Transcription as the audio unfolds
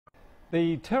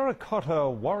The Terracotta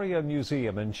Warrior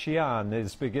Museum in Xi'an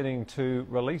is beginning to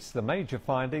release the major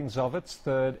findings of its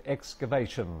third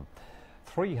excavation.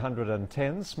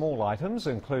 310 small items,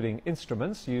 including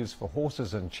instruments used for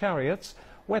horses and chariots,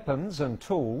 weapons and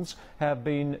tools, have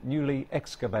been newly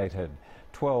excavated.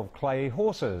 12 clay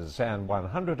horses and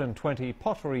 120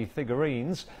 pottery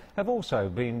figurines have also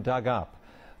been dug up.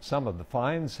 Some of the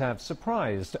finds have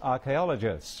surprised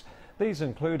archaeologists. These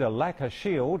include a lacquer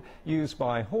shield used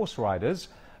by horse riders,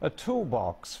 a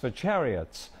toolbox for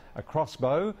chariots, a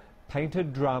crossbow,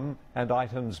 painted drum and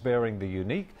items bearing the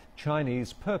unique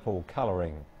Chinese purple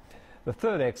colouring. The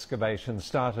third excavation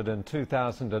started in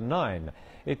 2009.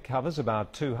 It covers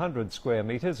about 200 square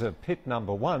metres of pit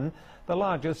number 1, the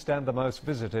largest and the most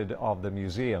visited of the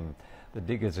museum. The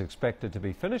dig is expected to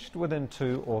be finished within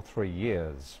 2 or 3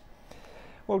 years.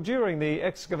 Well, during the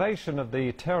excavation of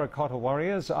the Terracotta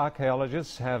Warriors,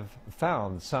 archaeologists have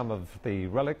found some of the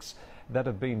relics that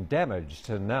have been damaged,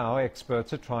 and now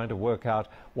experts are trying to work out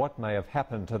what may have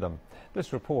happened to them.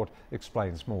 This report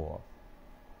explains more.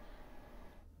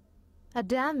 A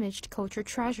damaged culture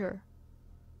treasure.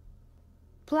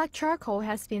 Black charcoal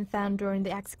has been found during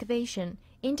the excavation,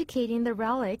 indicating the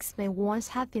relics may once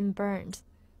have been burned.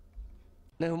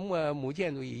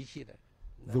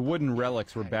 The wooden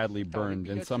relics were badly burned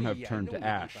and some have turned to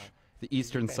ash. The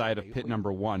eastern side of pit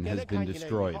number 1 has been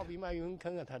destroyed.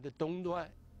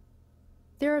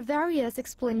 There are various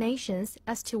explanations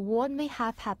as to what may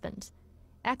have happened.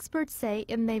 Experts say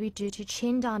it may be due to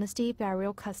Qin dynasty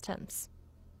burial customs.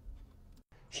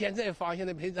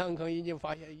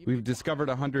 We've discovered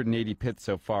 180 pits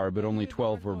so far, but only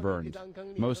 12 were burned.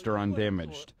 Most are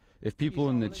undamaged. If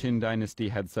people in the Qin dynasty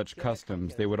had such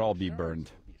customs, they would all be burned.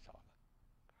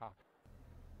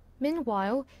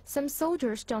 Meanwhile, some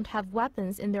soldiers don't have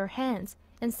weapons in their hands,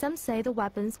 and some say the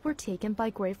weapons were taken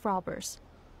by grave robbers.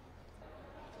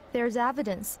 There's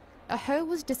evidence. A hole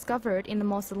was discovered in the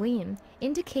mausoleum,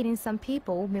 indicating some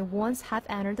people may once have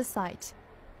entered the site.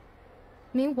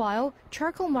 Meanwhile,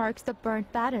 charcoal marks the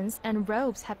burnt batons and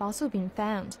robes have also been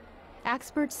found.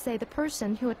 Experts say the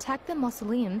person who attacked the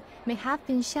mausoleum may have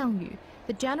been Xi'an,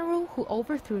 the general who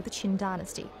overthrew the Qin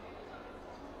dynasty.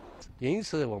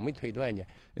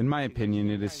 In my opinion,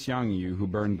 it is Xi'an who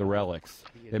burned the relics.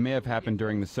 It may have happened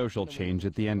during the social change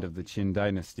at the end of the Qin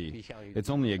dynasty. It's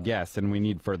only a guess, and we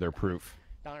need further proof.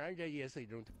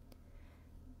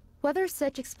 Whether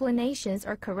such explanations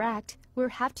are correct, we'll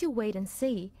have to wait and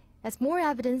see, as more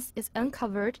evidence is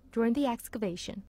uncovered during the excavation.